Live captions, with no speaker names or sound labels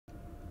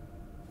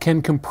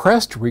Can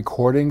compressed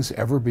recordings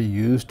ever be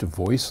used to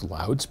voice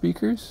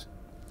loudspeakers?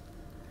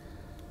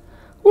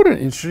 What an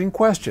interesting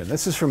question.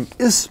 This is from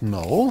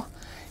Ismail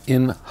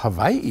in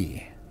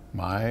Hawaii,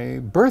 my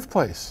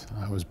birthplace.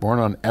 I was born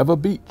on Ewa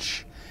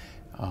Beach,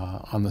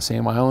 on the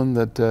same island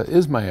that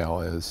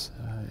Ismail is,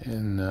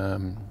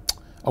 in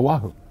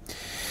Oahu.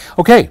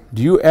 Okay,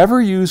 do you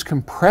ever use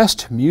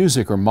compressed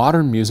music or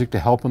modern music to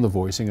help in the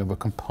voicing of a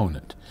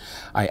component?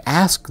 I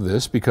ask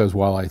this because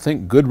while I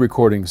think good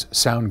recordings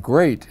sound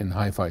great in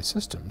hi-fi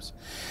systems,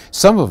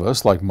 some of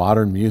us like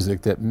modern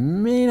music that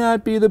may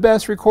not be the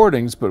best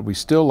recordings, but we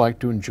still like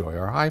to enjoy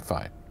our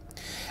hi-fi.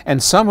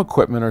 And some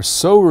equipment are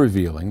so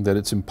revealing that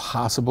it's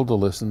impossible to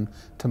listen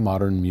to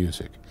modern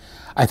music.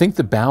 I think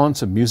the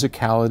balance of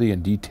musicality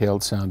and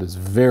detailed sound is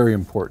very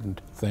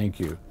important. Thank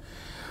you.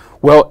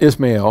 Well,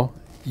 Ismail,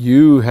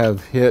 you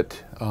have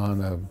hit on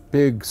a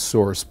big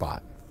sore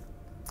spot.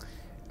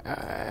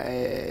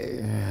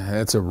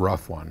 That's a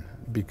rough one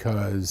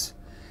because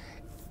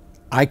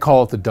I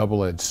call it the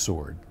double-edged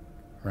sword,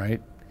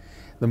 right?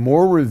 The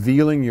more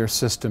revealing your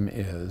system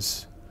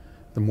is,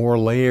 the more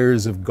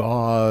layers of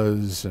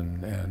gauze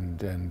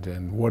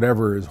and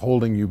whatever is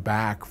holding you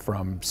back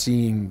from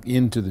seeing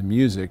into the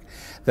music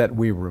that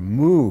we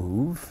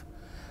remove,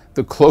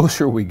 the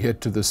closer we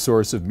get to the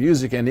source of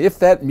music. And if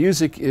that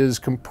music is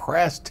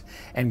compressed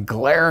and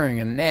glaring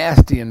and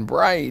nasty and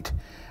bright,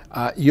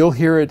 you'll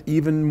hear it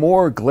even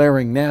more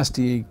glaring,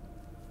 nasty,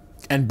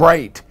 and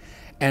bright.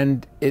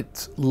 And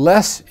it's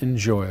less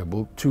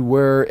enjoyable to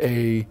where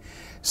a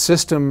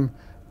system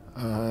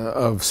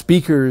of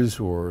speakers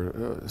or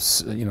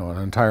an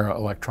entire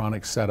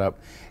electronic setup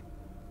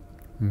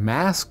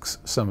masks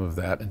some of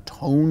that and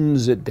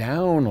tones it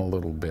down a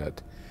little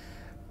bit.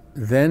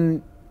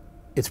 Then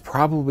it's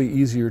probably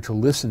easier to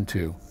listen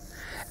to.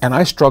 And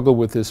I struggle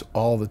with this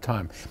all the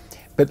time.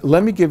 But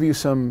let me give you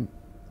some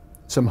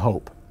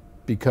hope,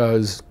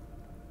 because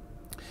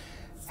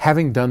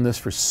having done this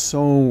for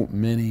so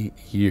many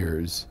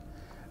years,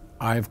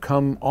 I've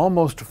come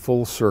almost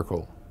full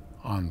circle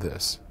on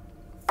this.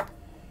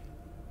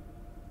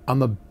 On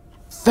the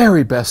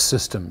very best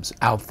systems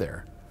out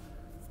there,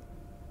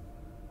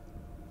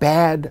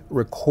 bad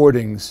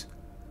recordings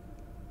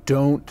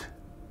don't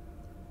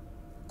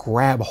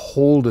grab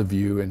hold of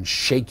you and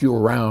shake you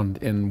around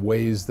in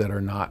ways that are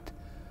not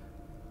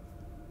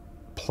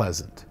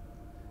pleasant.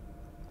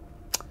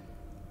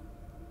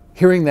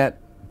 Hearing that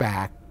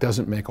back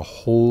doesn't make a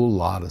whole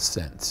lot of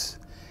sense.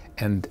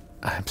 And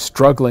I'm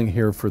struggling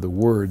here for the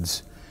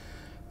words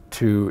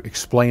to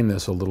explain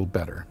this a little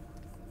better.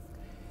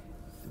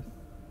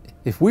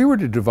 If we were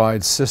to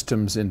divide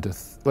systems into,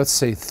 let's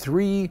say,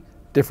 3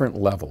 different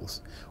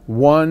levels.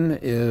 One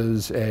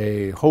is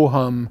a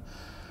ho-hum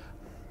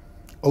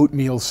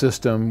oatmeal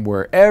system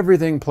where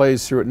everything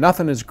plays through it.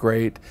 Nothing is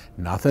great,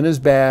 nothing is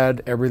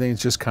bad,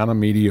 everything's just kind of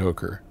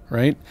mediocre,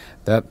 right?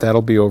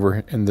 That'll be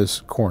over in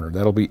this corner.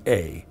 That'll be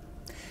A.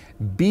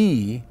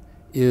 B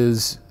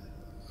is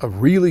a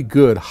really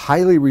good,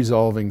 highly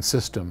resolving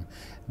system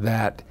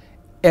that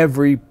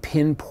every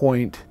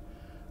pinpoint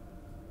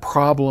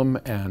problem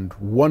and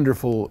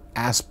wonderful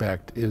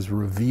aspect is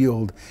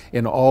revealed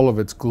in all of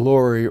its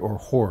glory or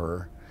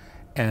horror.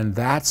 And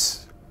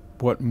that's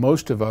what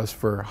most of us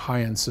for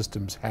high-end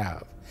systems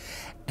have.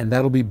 And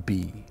that'll be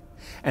B.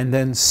 And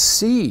then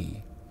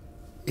C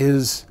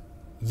is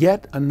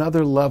yet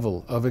another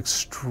level of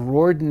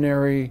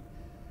extraordinary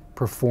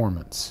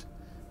performance.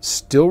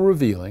 Still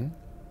revealing,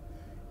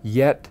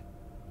 yet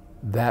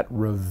that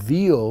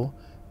reveal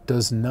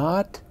does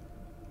not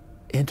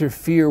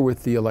interfere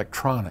with the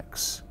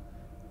electronics,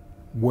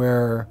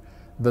 where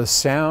the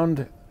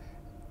sound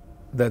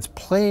that's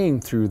playing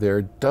through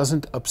there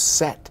doesn't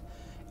upset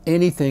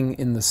anything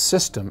in the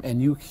system,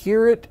 and you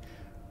hear it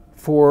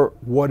for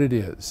what it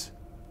is.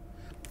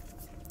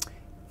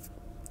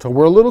 So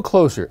we're a little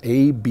closer,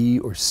 A, B,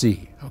 or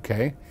C,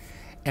 okay?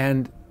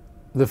 And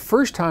the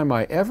first time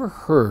I ever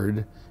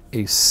heard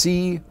a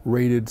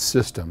C-rated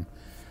system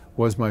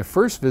was my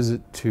first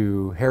visit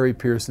to Harry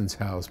Pearson's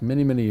house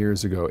many, many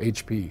years ago,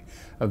 HP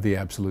of the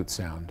Absolute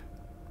Sound.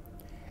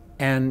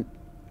 And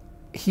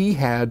he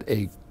had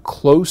a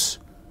close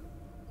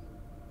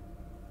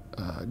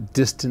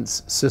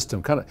distance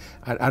system, kind of,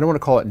 I don't want to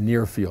call it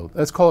near field,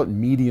 let's call it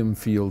medium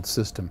field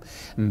system.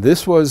 And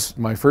this was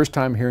my first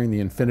time hearing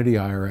the Infinity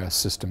IRS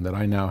system that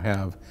I now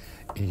have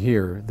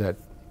here, that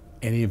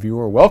any of you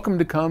are welcome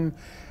to come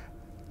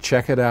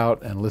check it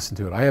out and listen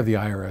to it. I have the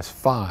IRS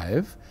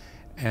 5,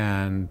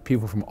 and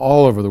people from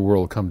all over the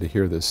world come to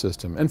hear this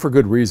system, and for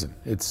good reason.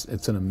 It's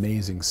an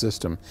amazing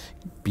system.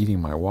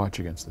 Beating my watch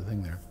against the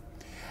thing there.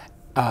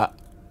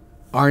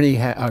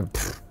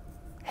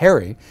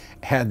 Harry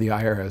had the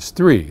IRS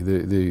 3,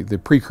 the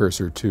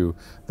precursor to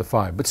the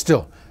 5, but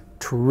still,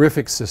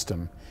 terrific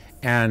system.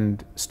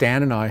 And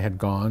Stan and I had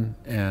gone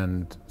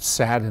and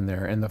sat in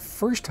there, and the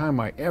first time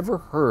I ever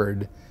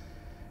heard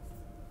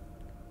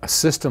a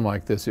system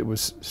like this, it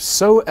was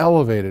so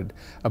elevated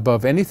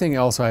above anything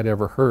else I'd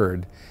ever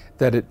heard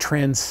that it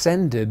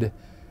transcended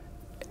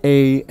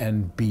A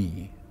and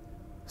B.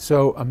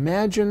 So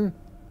imagine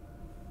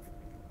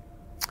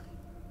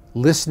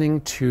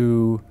listening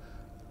to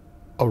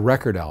a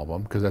record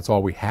album, because that's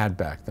all we had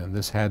back then.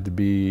 This had to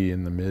be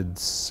in the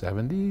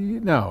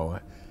mid-70s? No,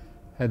 it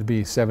had to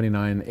be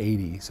 79,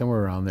 80,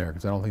 somewhere around there,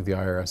 because I don't think the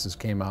IRSs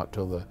came out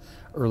till the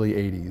early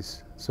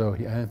 80s. So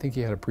I think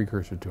he had a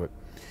precursor to it.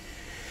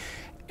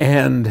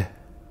 And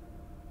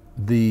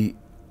the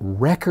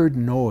record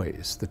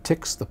noise, the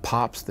ticks, the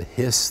pops, the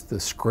hiss, the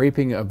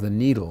scraping of the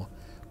needle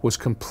was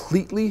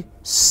completely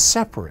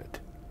separate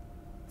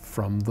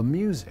from the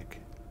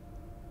music.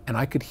 And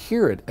I could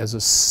hear it as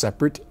a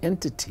separate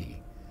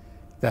entity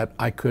that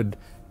I could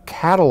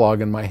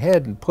catalog in my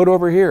head and put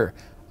over here.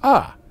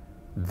 Ah,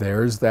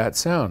 there's that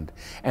sound.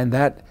 And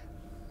that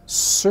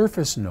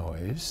surface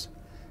noise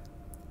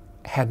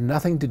had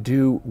nothing to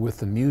do with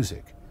the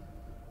music.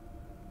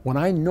 When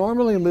I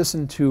normally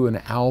listen to an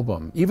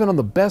album, even on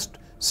the best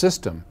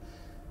system,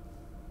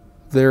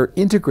 they're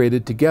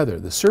integrated together.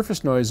 The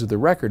surface noise of the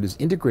record is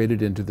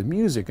integrated into the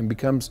music and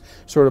becomes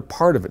sort of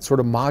part of it,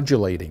 sort of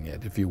modulating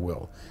it, if you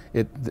will.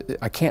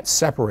 I can't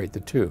separate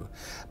the two.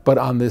 But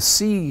on the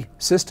C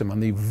system,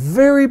 on the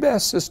very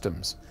best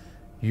systems,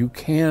 you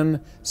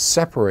can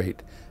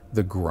separate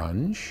the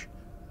grunge,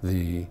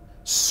 the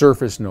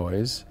surface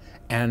noise,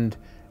 and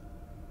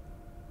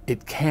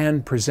it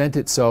can present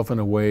itself in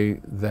a way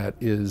that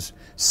is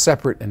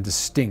separate and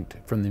distinct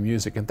from the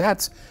music. And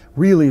that's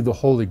really the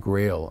holy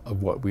grail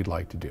of what we'd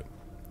like to do.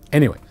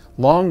 Anyway,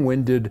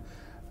 long-winded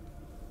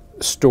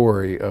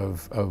story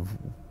of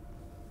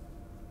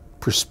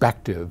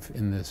perspective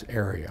in this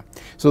area.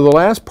 So the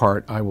last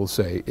part I will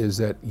say is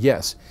that,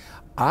 yes,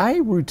 I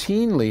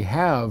routinely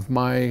have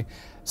my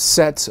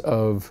sets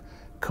of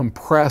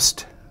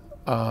compressed,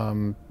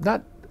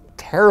 not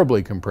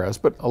terribly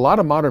compressed, but a lot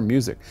of modern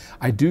music.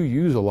 I do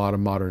use a lot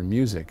of modern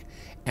music,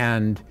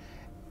 and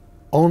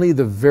only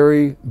the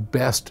very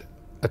best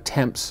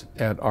attempts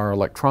at our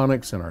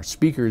electronics and our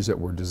speakers that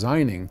we're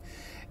designing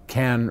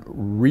can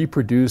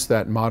reproduce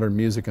that modern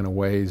music in a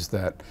ways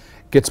that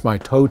gets my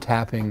toe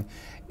tapping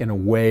in a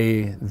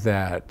way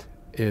that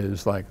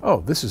is like, oh,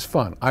 this is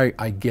fun.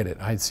 I get it.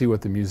 I see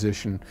what the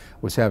musician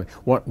was having.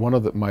 One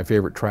of my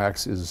favorite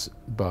tracks is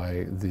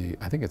by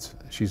I think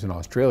she's an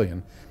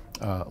Australian,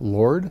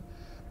 Lord,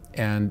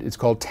 and it's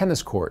called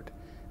Tennis Court.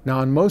 Now,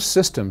 on most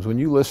systems, when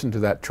you listen to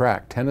that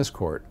track, Tennis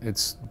Court,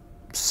 it's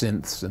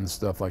synths and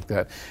stuff like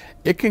that.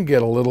 It can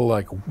get a little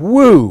like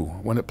woo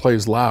when it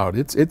plays loud.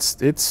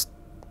 It's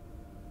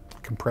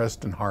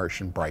compressed and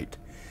harsh and bright.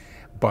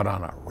 But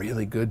on a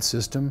really good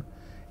system,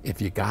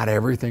 if you got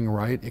everything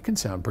right, it can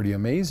sound pretty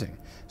amazing.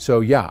 So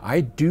yeah,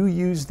 I do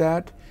use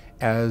that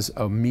as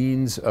a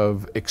means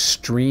of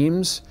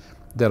extremes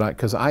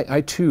because I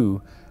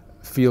too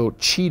feel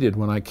cheated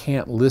when I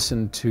can't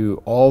listen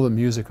to all the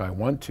music I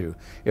want to.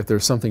 If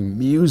there's something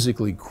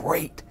musically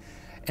great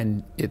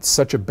and it's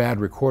such a bad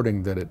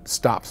recording that it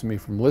stops me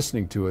from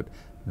listening to it,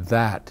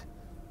 that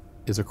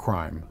is a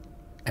crime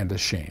and a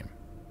shame,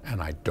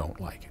 and I don't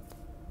like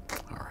it.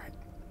 All right.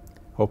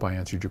 Hope I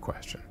answered your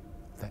question.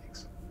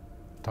 Thanks.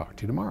 Talk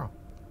to you tomorrow.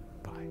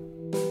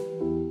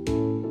 Bye.